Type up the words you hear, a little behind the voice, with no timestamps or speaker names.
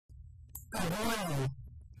Ahoy!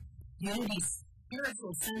 Unity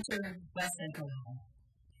Spiritual Center, West Oklahoma.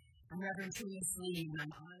 I'm Reverend Therese Lee, and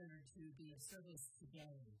I'm honored to be of service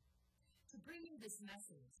today to bring you this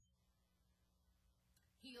message.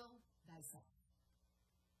 Heal thyself.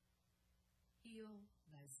 Heal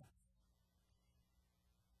thyself.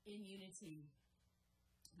 In Unity,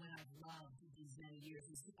 what I've loved these many years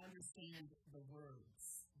is to understand the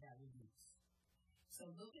words that we use. So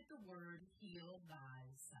look at the word heal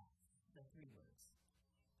thyself, the three words.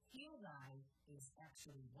 Heal thy is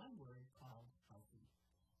actually one word called healthy.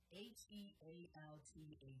 Healthy.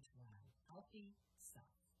 Healthy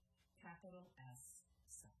self. Capital S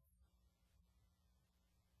self.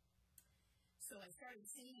 So I started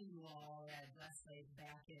seeing you all at Westlake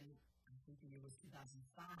back in, I think the year was 2005.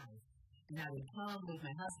 And I would come with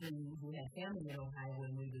my husband, who had family in Ohio,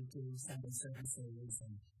 and we would do Sunday services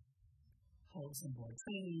and hold some board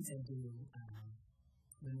trainings and do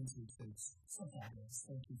women's retreats. So fabulous.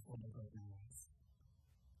 Thank you for the great memories.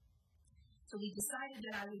 So we decided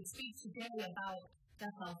that I would speak today about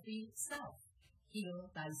the healthy self.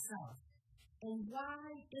 Heal thyself. And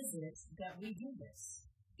why is it that we do this?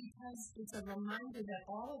 Because it's a reminder that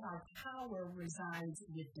all of our power resides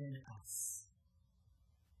within us.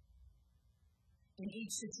 In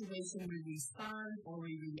each situation, we respond or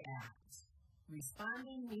we react.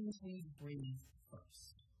 Responding means we breathe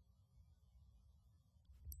first.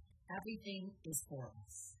 Everything is for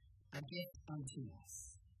us, a gift unto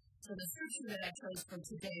us. So the scripture that I chose for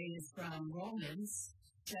today is from Romans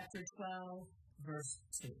chapter 12, verse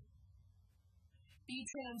 2. Be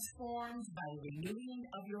transformed by the renewing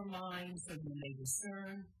of your mind so you may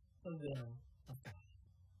discern the will of God.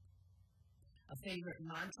 A favorite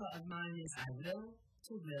mantra of mine is, I will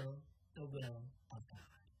to will the will of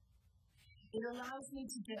God. It allows me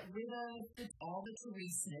to get rid of all the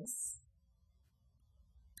Tereseness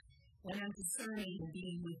when I'm discerning and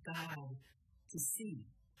being with God to see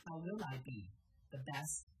how will I be the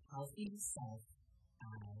best healthy self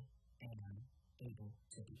I am able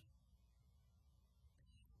to be.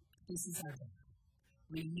 This is our job.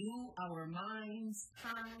 Renew our minds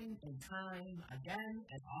time and time again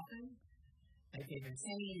as often. My favorite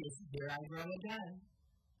saying is, here I grow again.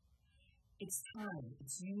 It's time.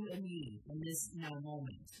 It's you and me in this now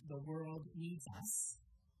moment. The world needs us.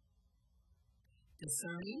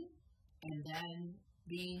 Discerning and then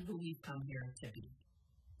being who we've come here to be.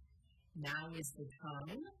 Now is the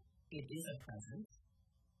time. It is a present.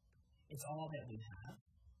 It's all that we have.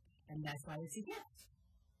 And that's why it's a gift.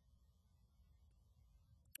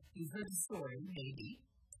 You've heard the story, maybe,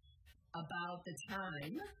 about the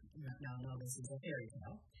time, no, this is a fairy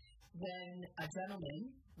tale, when a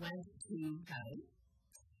gentleman went to heaven,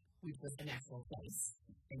 which was an actual place,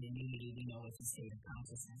 and in Unity we know it's a state of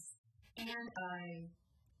consciousness, and a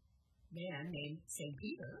man named St.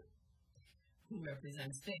 Peter, who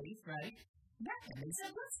represents faith, right, met him and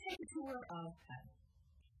said, let's take a tour of heaven.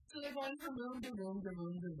 So they're going from room to room to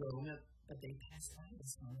room to room, but they pass by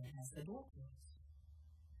this one that has the door closed.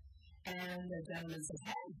 And the gentleman says,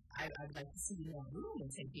 hey, I'd like to see you in that room. And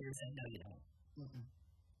St. Peter said, no, you don't.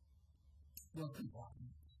 We'll keep walking.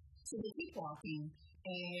 So they keep walking,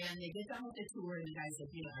 and they get done with the tour, and the guy said,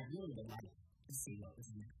 I really would like to see what was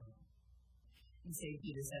in that room. And St.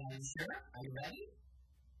 Peter said, are you sure? Are you ready?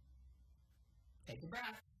 Take a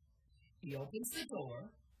breath. He opens the door,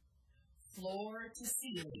 floor to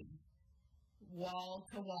ceiling, wall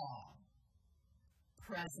to wall,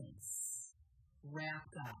 presents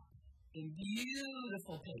wrapped up in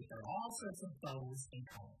beautiful paper, all sorts of bows and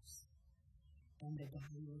colors. And the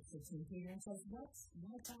guy looks at St. Peter and says, what's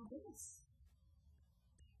all this?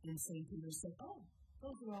 And St. Peter said,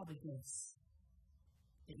 those are all the gifts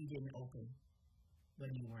that you didn't open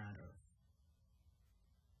when you were on earth.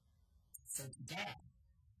 So today,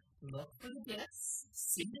 look for the gifts,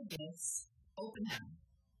 see the gifts, open them,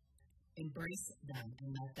 embrace them,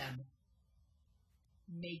 and let them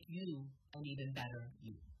make you an even better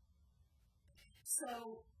you. So,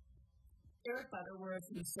 Eric Butterworth,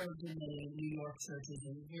 who served in the New York churches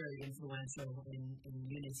and very influential in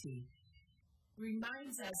Unity,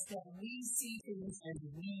 reminds us that we see things as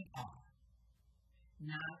we are,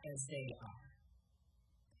 not as they are.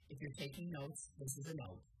 If you're taking notes, this is a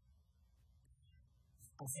note.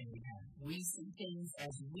 I'll say it again. We see things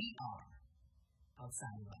as we are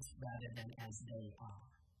outside of us rather than as they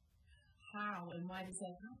are. How and why does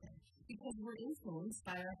that happen? Because we're influenced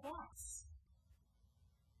by our thoughts.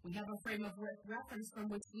 We have a frame of reference from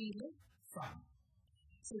which we live from.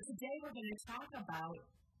 So today we're going to talk about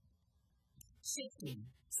shifting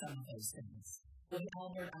some of those things. What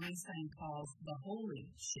Albert Einstein calls the holy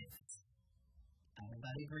shift.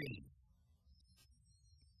 Everybody agreed.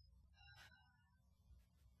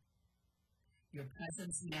 Your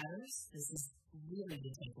presence matters. This is really the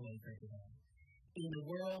takeaway for today. In the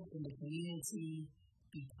world, in the community,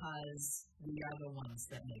 because we are the ones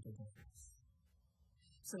that make a difference.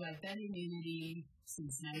 So I've been in Unity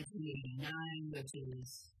since 1989, which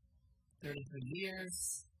is 33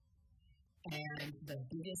 years. And the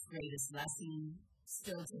biggest, greatest lesson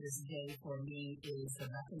still to this day for me is the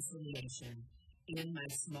reconciliation in my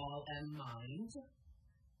small m mind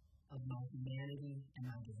of my humanity and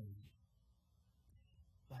my divinity.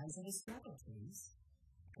 Why is it a struggle, please?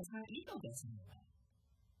 Because my ego gets in the way,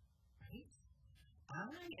 right?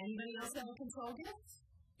 Anybody else have a control gift?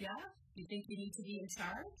 Yeah? You think you need to be in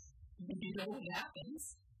charge? You know what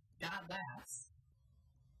happens. God laughs.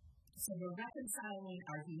 So we're reconciling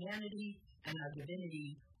our humanity and our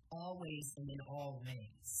divinity always and in all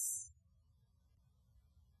ways.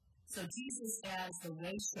 So Jesus, as the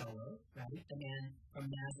way shower, right, the man from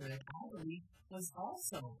Nazareth, I believe, was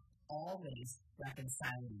also always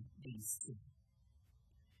reconciling these two.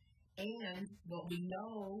 And what we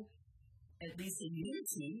know, at least in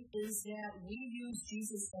Unity, is that we use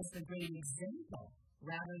Jesus as the great example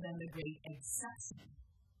rather than the great exception.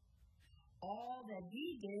 All that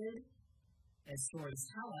he did, as stories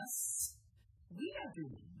tell us, we are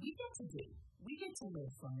doing, we get to do. We get to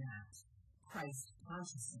live from that Christ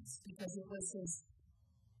consciousness because it was his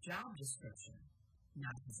job description,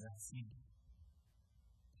 not his last name.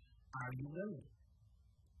 Are you willing?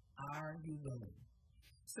 Are you willing?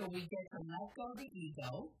 So we get to let go of the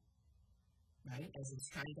ego, right, as it's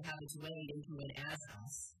trying to have its way into an as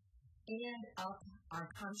us, and up our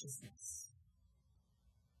consciousness.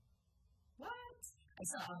 What? I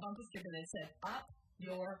saw a bumper sticker that said, up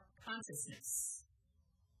your consciousness.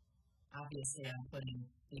 Obviously, I'm putting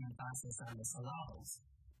the emphasis on the syllables.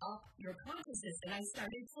 Up your consciousness. And I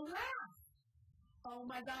started to laugh. Oh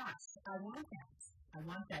my gosh, I want that. I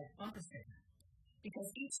want that bumper sticker. Because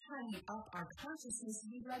each time we up our consciousness,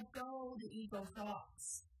 we let go the ego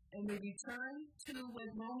thoughts. And we return to what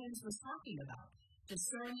Romans was talking about.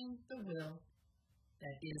 Discerning the will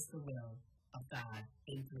that is the will of God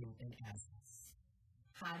in, through, and as us.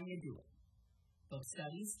 How do you do it? Book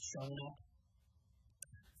studies, showing up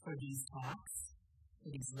for these talks,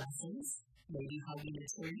 for these lessons, maybe hugging a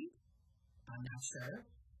tree, I'm not sure.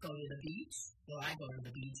 Go to the beach. Well, I go to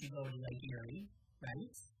the beach, you go to Lake Erie,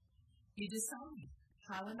 right? You decide,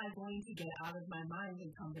 how am I going to get out of my mind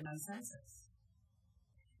and come to my senses?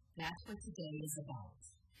 That's what today is about.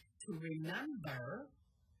 To remember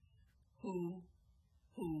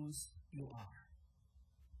whose you are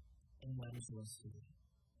and what is yours to be.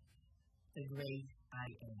 The great I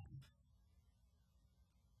am.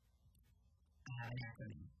 I have an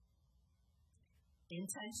acronym.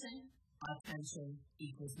 Intention, attention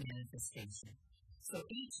equals manifestation. So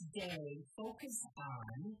each day, focus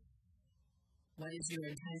on what is your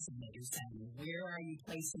intention that you're setting. Where are you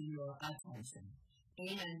placing your attention?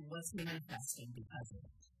 And what's manifesting because of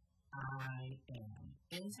it? I am.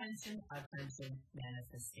 Intention, attention,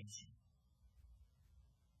 manifestation.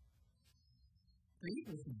 Breathe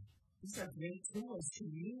with me. These are great tools to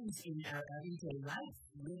use in our everyday life,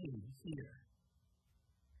 living here,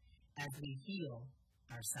 as we heal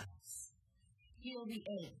ourselves. Heal the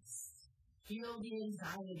aches. Heal the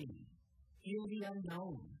anxiety. Heal the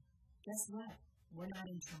unknown. Guess what? We're not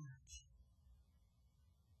in charge.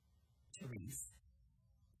 Therese.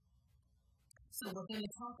 So we're going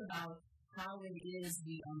to talk about how it is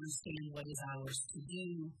we understand what is ours to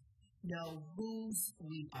do, know whose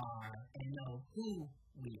we are, and know who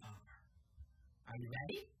we are. Are you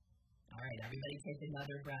ready? All right, everybody take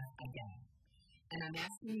another breath again. And I'm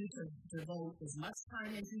asking you to devote as much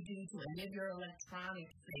time as you do to any of your electronic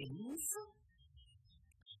things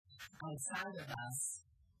outside of us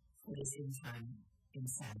for this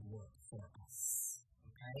inside work for us.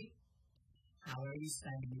 Okay? How are you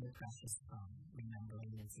spending your precious time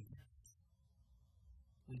remembering its gift?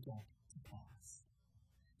 We get to pause.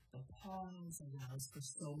 The pause allows for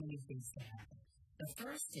so many things to happen. The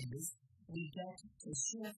first is we get to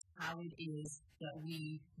shift how it is that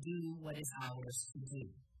we do what is ours to do.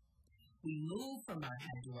 We move from our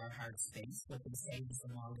head to our heart space, what they say is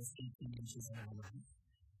the longest 18 inches in our life,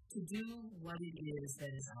 to do what it is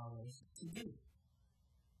that is ours to do.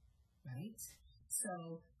 Right?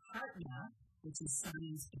 So, HeartMath, which is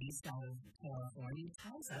science-based out of California,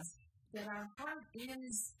 tells us that our heart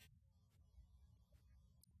is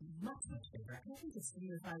much, much bigger. I think it's 3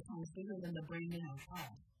 or 5 times bigger than the brain in our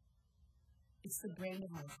head. It's the brain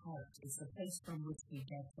of our heart. It's the place from which we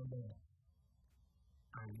get to live.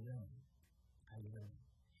 Are you willing? Are you willing?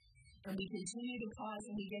 And we continue to pause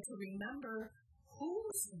and we get to remember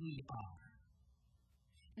whose we are.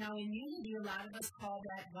 Now, in unity, a lot of us call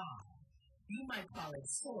that God. You might call it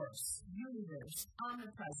source, universe,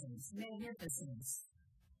 omnipresence, magnificence,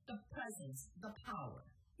 the presence, the power.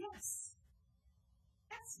 Yes,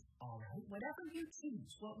 that's all right. Whatever you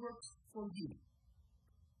choose, what works for you.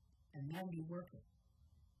 And then you work it,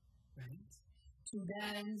 right? To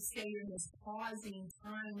then stay in this pausing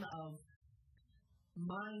time of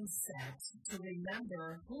mindset to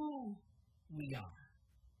remember who we are.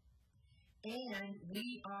 And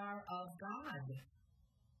we are of God.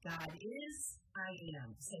 God is, I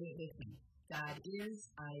am. Say it with me. God is,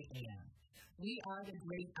 I am. We are the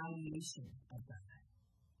great ideation of God.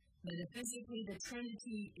 Metaphysically, the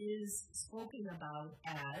Trinity is spoken about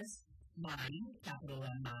as mind, capital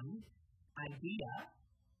M mind, idea,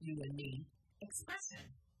 you and me, expression.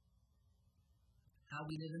 How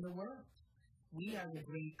we live in the world. We are the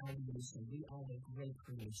great ideation. We are the great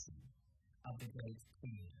creation of the great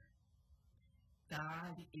Creator.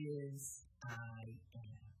 God is, I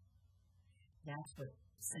am. That's what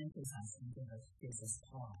centers us and gives us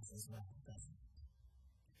pause as well, doesn't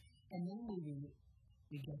it? And then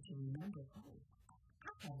we get to remember, oh,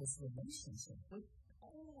 I have this relationship with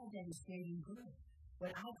all that is great and good.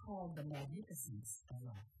 What I call the magnificence of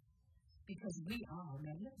life. Because we are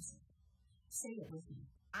magnificent. Say it with me.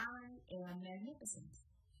 I am magnificent.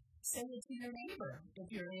 Say it to your neighbor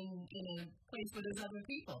if you're in a place where there's other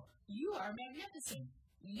people. You are magnificent.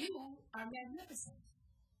 You are magnificent.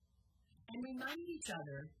 And remind each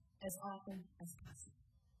other as often as possible.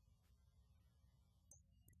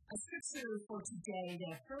 A scripture for today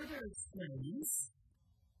that further explains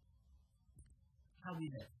how we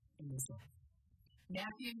live in this life.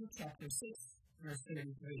 Matthew chapter 6, verse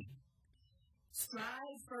 33.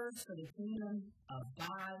 Strive first for the kingdom of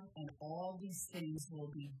God, and all these things will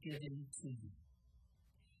be given to you.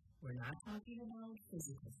 We're not talking about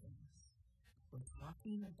physical things. We're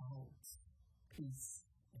talking about peace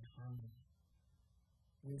and harmony,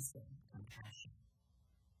 wisdom, compassion,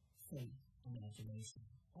 faith, imagination,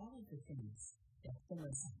 all of the things that fill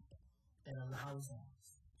us up, that allows us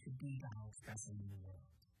to be God present in the world.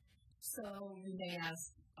 So you may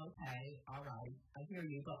ask, okay, all right, I hear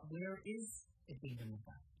you, but where is the kingdom of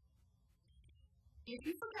God? If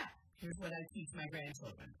you forget, here's what I teach my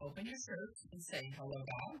grandchildren. Open your shirt and say, hello,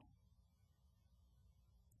 God.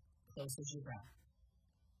 Close as your breath.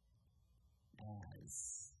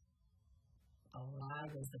 As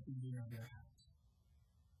alive as the beating of your heart.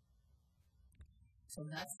 So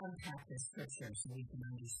let's unpack this scripture so we can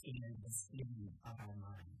understand the healing of our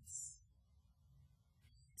minds.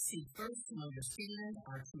 Seek first to understand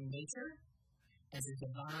our true nature as a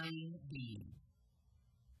divine being,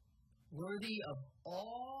 worthy of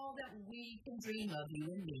all that we can dream of, you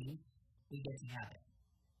and me. We get to have it.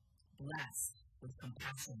 Blessed with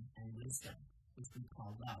compassion and wisdom, which we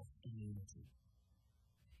call love and unity,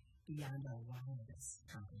 beyond our wildest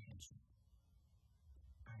comprehension.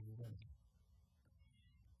 Are you willing?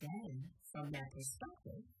 Then, from that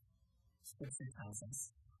perspective, Scripture tells us,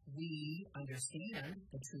 we understand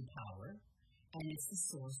the true power, and it's the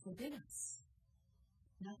source within us.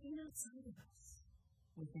 Nothing outside of us,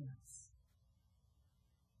 within us.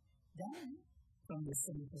 Then, from the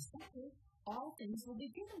same perspective, all things will be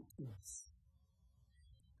given to us.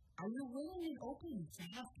 Are you willing and open to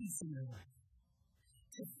have peace in your life?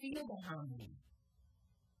 To feel the harmony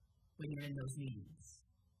when you're in those meetings?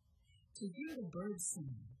 To hear the birds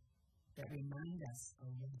sing that remind us,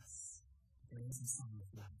 oh yes, there is a song of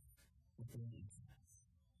life within each of us.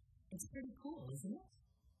 It's pretty cool, isn't it?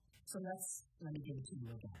 So let me give it to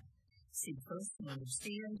you again. Seek first to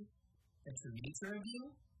understand the true nature of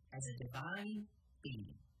you as a divine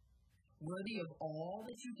being, worthy of all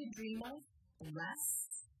that you can dream of,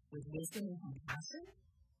 blessed with wisdom and compassion,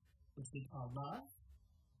 which we call love.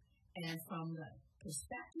 And from the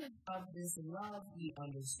perspective of this love, we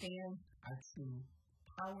understand our true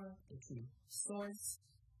power, the true source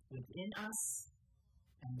within us,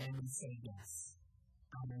 and then we say, yes,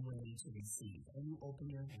 I'm willing to receive. And you open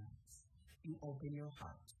your hands, you open your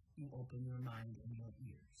heart, you open your mind and your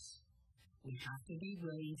ears. We have to be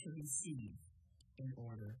willing to receive in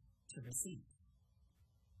order to receive.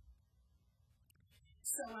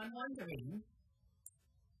 So I'm wondering,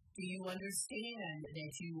 do you understand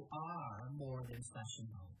that you are more than flesh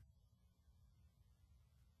and bone?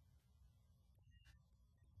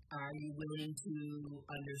 Are you willing to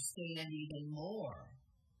understand even more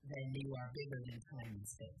than you are bigger than time and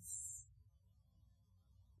space?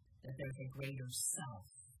 That there's a greater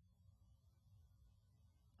self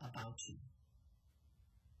about you?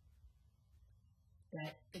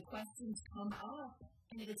 That the questions come up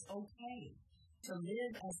and it's okay. to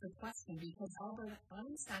live as the question, because Albert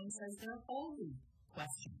Einstein says they're holy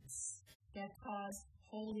questions that cause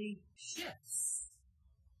holy shifts.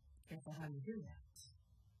 Careful how you do that.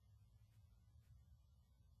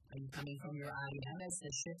 Are you coming from your IM as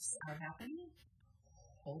the shifts are happening?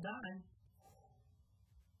 Hold on.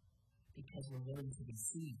 Because we're willing to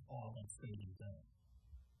receive all that's great and good.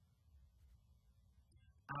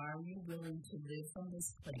 Are you willing to live from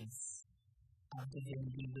this place of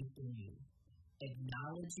divinity within you,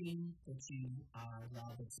 acknowledging that you are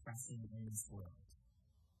love expressing in this world?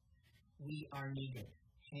 We are needed,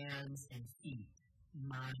 hands and feet,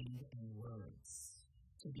 mind and words,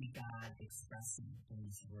 to be God expressing in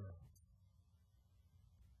this world.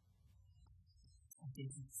 I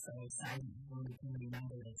think it's so exciting when we can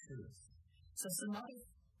remember the truth. So some other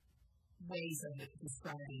ways of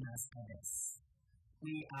describing us are this.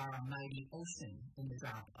 We are a mighty ocean in the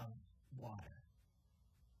drop of water.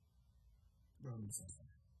 Romans says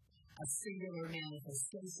that. A singular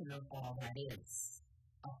manifestation of all that is.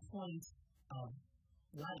 A point of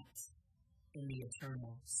light in the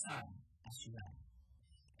eternal sun, S-U-N.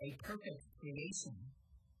 A perfect creation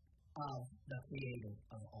of the Creator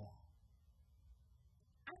of all.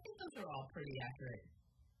 I think those are all pretty accurate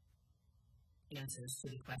answers to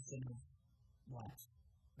the question of what,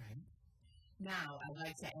 right? Now, I'd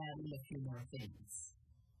like to add in a few more things.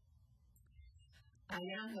 I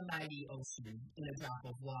am the mighty ocean in a drop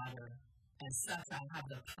of water. As such, I have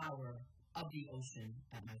the power of the ocean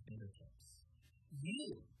at my fingertips.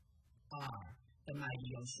 You are the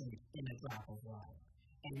mighty ocean in a drop of water.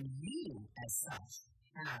 And you, as such,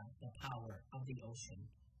 have the power of the ocean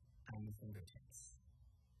at your fingertips.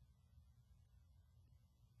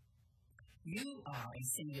 You are a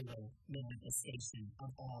singular manifestation of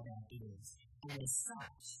all that is, and as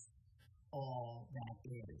such, all that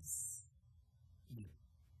is you.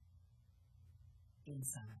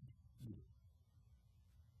 Inside you.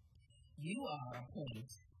 You are a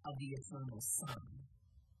point of the eternal sun,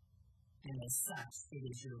 and as such, it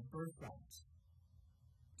is your birthright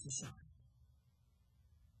to shine.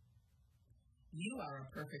 You are a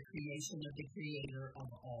perfect creation of the Creator of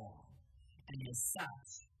all, and as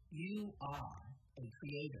such, you are a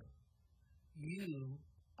creator. You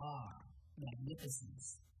are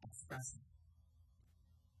magnificence expressing.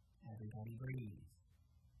 Everybody breathe.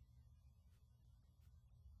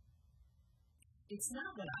 It's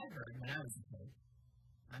not what I heard when I was a kid.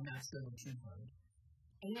 I'm not sure what you heard.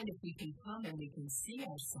 And if we can come and we can see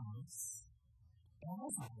ourselves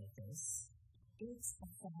as all of this, it's a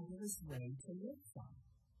fabulous way to live from.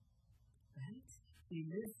 Right? We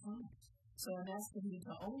live from it. So I'm asking you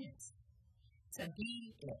to own it, to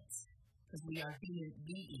be it, because we are human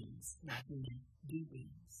beings, not human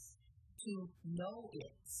doings. To know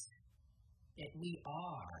it, that we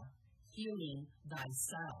are healing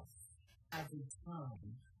thyself every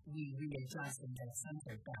time we readjust and get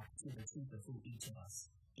centered back to the truth of who each of us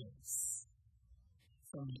is,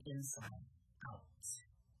 from the inside out.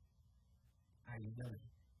 Are you willing?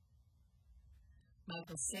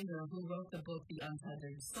 Michael Singer, who wrote the book The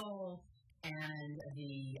Untethered Soul, and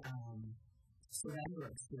the surrender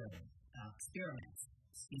experiment,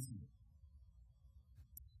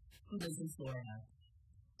 who lives in Florida,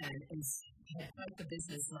 and had quite the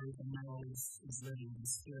business life, and now is living the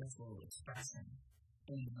spiritual expression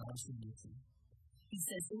in large unity. He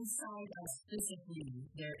says, inside us physically,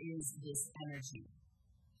 there is this energy,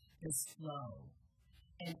 this flow,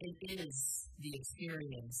 and it is the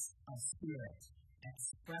experience of spirit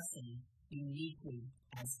expressing uniquely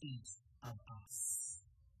as each of us.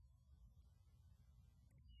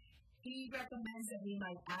 He recommends that we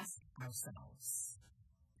might ask ourselves,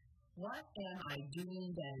 what am I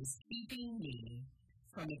doing that is keeping me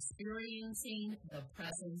from experiencing the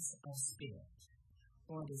presence of spirit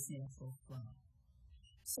or this natural flow?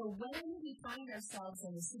 So when we find ourselves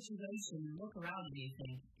in a situation, we look around and we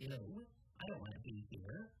think, I don't want to be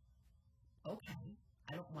here. Okay,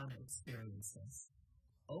 I don't want to experience this.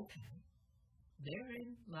 Okay.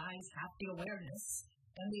 Therein lies half the awareness,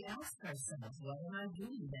 and we ask ourselves, what am I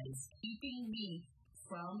doing that is keeping me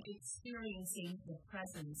from experiencing the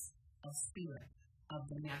presence of spirit, of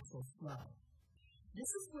the natural flow? This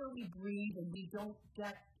is where we breathe and we don't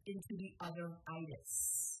get into the other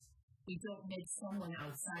itis. We don't make someone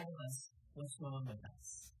outside of us what's wrong with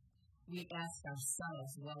us. We ask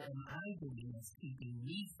ourselves, what am I doing that's keeping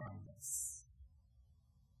me from this?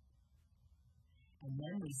 And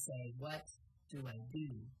then we say, what do I do?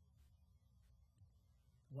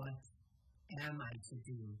 What am I to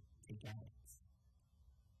do to get it?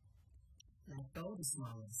 Let go the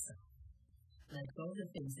smallest self. Let go the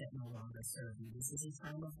things that no longer serve you. This is a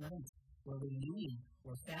time of Lent. we're renewing,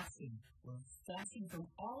 we're fasting from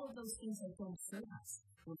all of those things that don't serve us.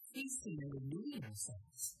 We're feasting and renewing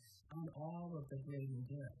ourselves on all of the great and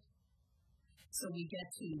good. So we get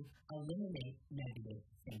to eliminate negative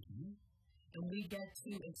thinking, and we get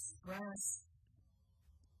to express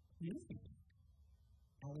new thinking.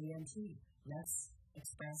 LENT. Let's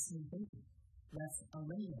express new thinking. Let's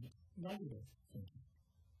eliminate negative thinking.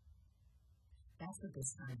 That's what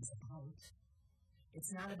this time is about.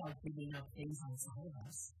 It's not about giving up things outside of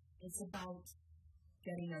us. It's about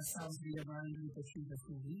getting ourselves realigned with the truth of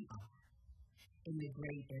who we are in the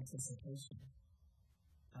great anticipation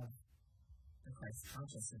of the Christ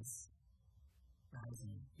consciousness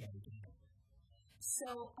rising yet again.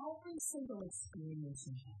 So every single experience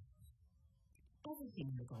you have,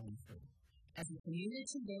 everything you're going through, as a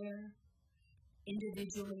community there,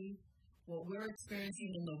 individually, what we're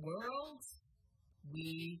experiencing in the world,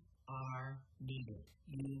 we are needed,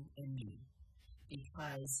 you and me,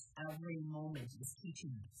 because every moment is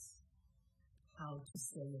teaching us how to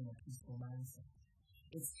stay in a peaceful mindset.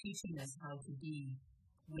 It's teaching us how to be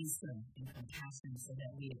wisdom and compassion so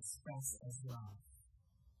that we express as love.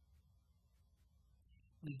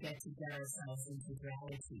 We get to get ourselves into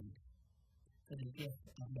gratitude for the gift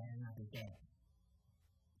of yet another day,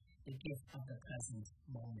 the gift of the present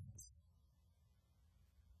moment.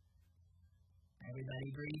 Everybody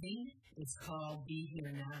breathing? It's called Be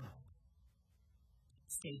Here Now.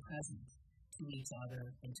 Stay present to each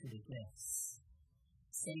other and to the gifts.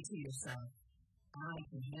 Say to yourself, I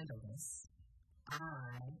can handle this.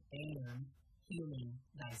 I am healing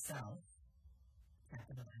thyself,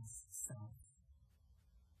 capital S, self.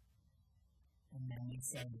 And then we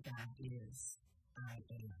say, God is, I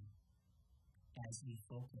am, as we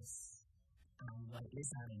focus on what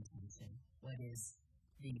is our intention, what is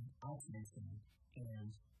the ultimate thing,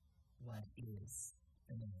 and what is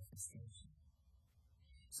the manifestation.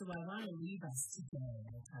 So I want to leave us today in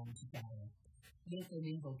our time together with an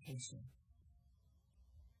invocation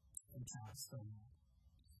from Charles Stonewall.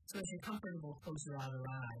 So as you're comfortable, close your outer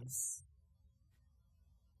eyes.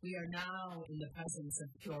 We are now in the presence of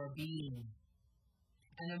pure being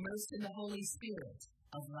and immersed in the Holy Spirit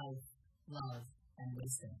of life, love, and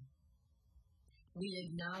wisdom. We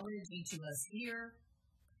acknowledge each of us here,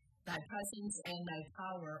 thy presence and thy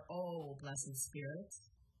power, O blessed Spirit.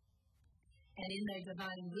 And in thy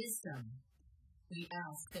divine wisdom, we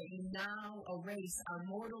ask that you now erase our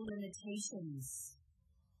mortal limitations,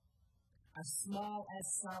 our small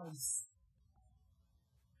as selves,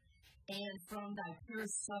 and from thy pure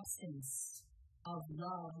substance of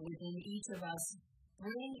love within each of us,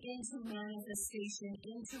 bring into manifestation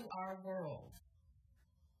into our world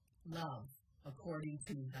love according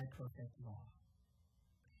to thy perfect law.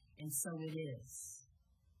 And so it is.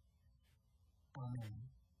 Amen.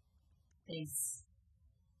 Thanks.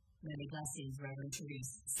 Many blessings, Reverend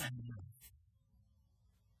Therese, signing off.